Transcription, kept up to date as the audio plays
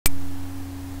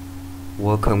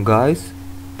Welcome guys,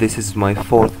 this is my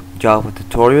fourth Java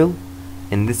tutorial.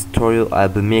 In this tutorial I'll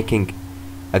be making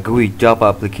a GUI Java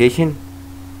application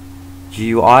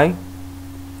GUI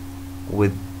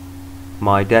with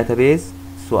my database.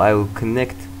 So I will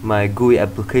connect my GUI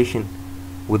application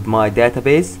with my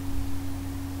database.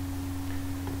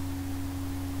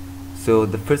 So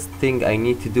the first thing I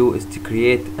need to do is to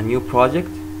create a new project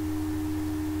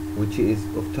which is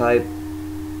of type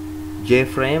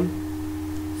JFrame.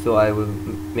 So I will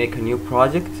make a new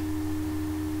project,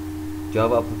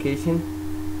 Java application.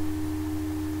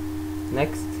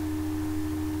 Next,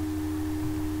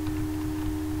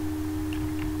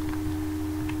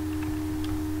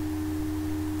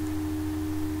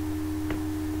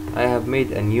 I have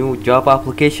made a new Java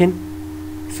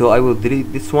application, so I will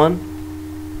delete this one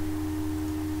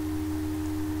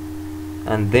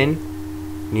and then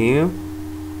new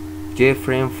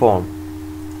JFrame form.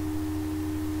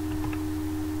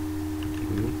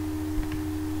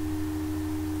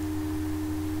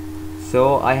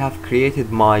 So I have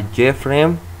created my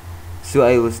JFrame, so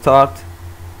I will start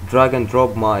drag and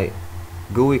drop my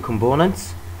GUI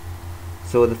components.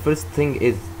 So the first thing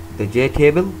is the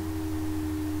JTable.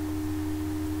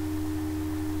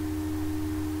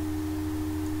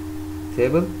 I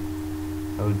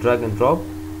will drag and drop.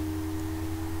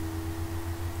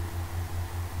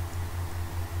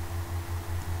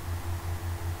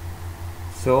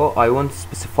 So I want to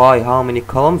specify how many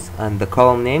columns and the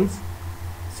column names.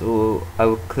 So I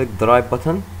will click the right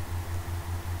button,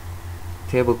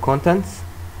 table contents,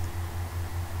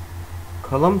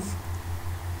 columns,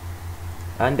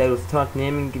 and I will start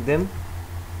naming them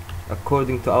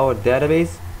according to our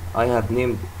database. I have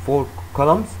named 4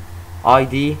 columns: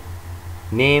 ID,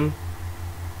 name,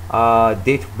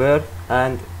 date of birth,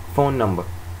 and phone number.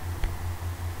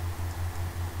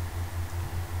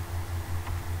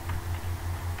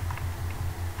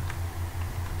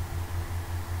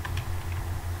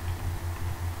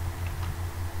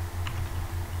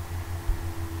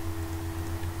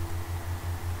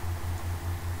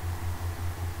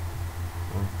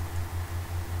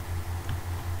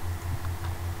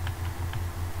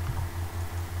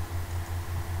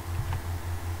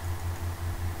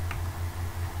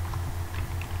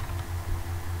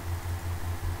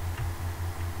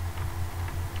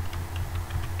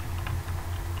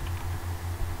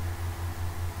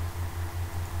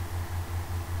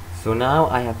 So now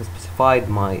I have specified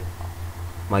my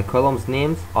columns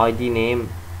names: ID, name,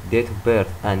 date of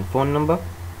birth, and phone number.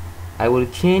 I will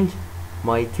change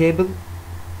my table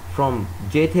from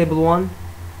JTable1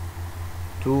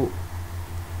 to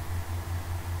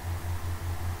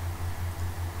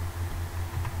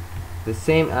the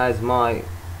same as my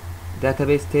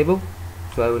database table.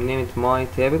 So I will name it my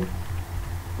table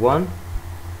 1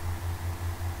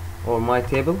 or my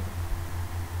table.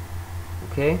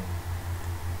 Okay.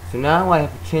 So now I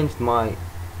have changed my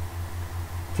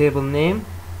table name.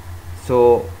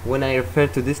 So when I refer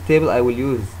to this table, I will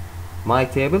use my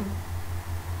table.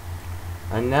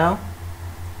 And now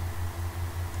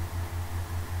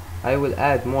I will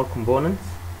add more components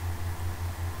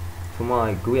to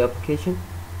my GUI application.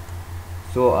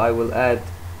 So I will add,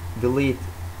 delete,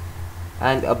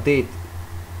 and update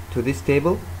to this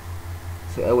table.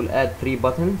 So I will add 3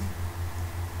 buttons.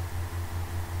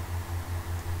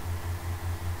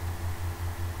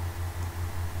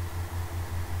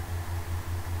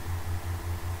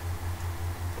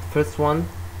 First one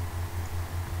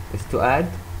is to add,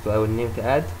 so I will name to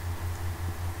add.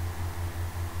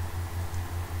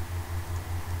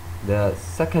 The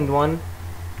second one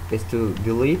is to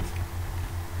delete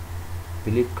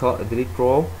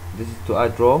row. This is to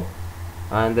add row.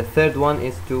 And the third one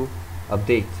is to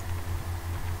update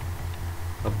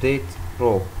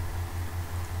row.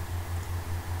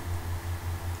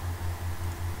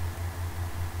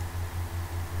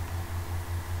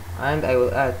 And I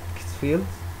will add text fields,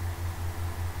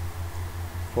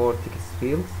 4 text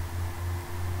fields,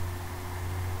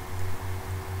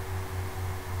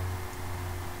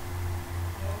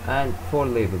 and 4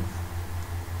 labels.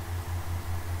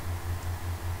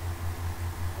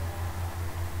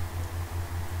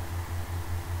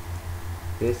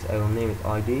 This I will name it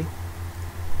ID,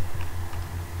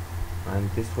 and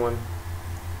this one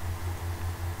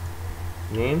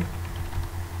name,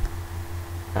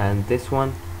 and this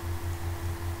one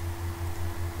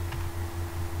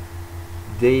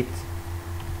date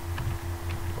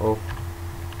of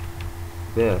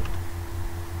birth.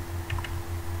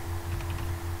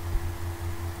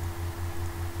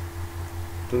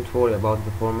 Don't worry about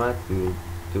the format, we will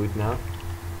do it now.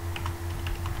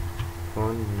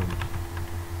 Phone number.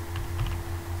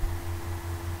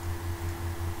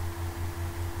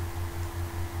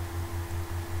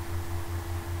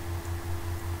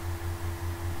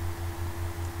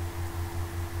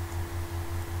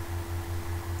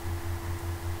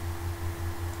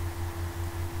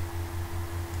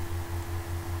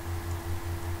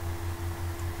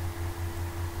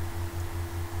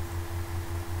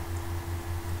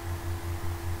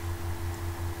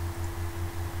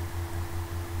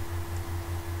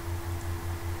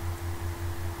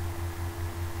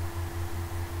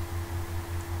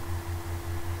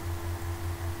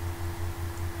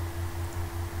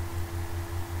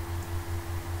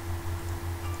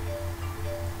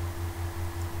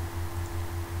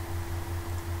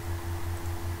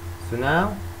 So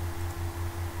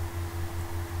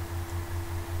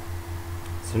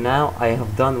now I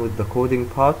have done with the coding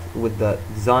part, with the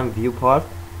design view part.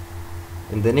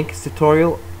 In the next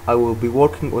tutorial I will be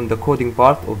working on the coding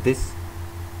part of this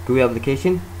GUI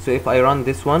application. So if I run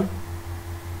this one,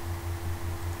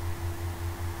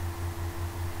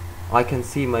 I can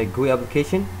see my GUI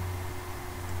application,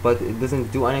 but it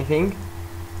doesn't do anything.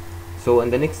 So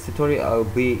in the next tutorial I will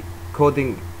be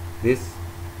coding this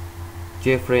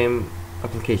JFrame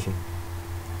application.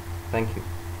 Thank you.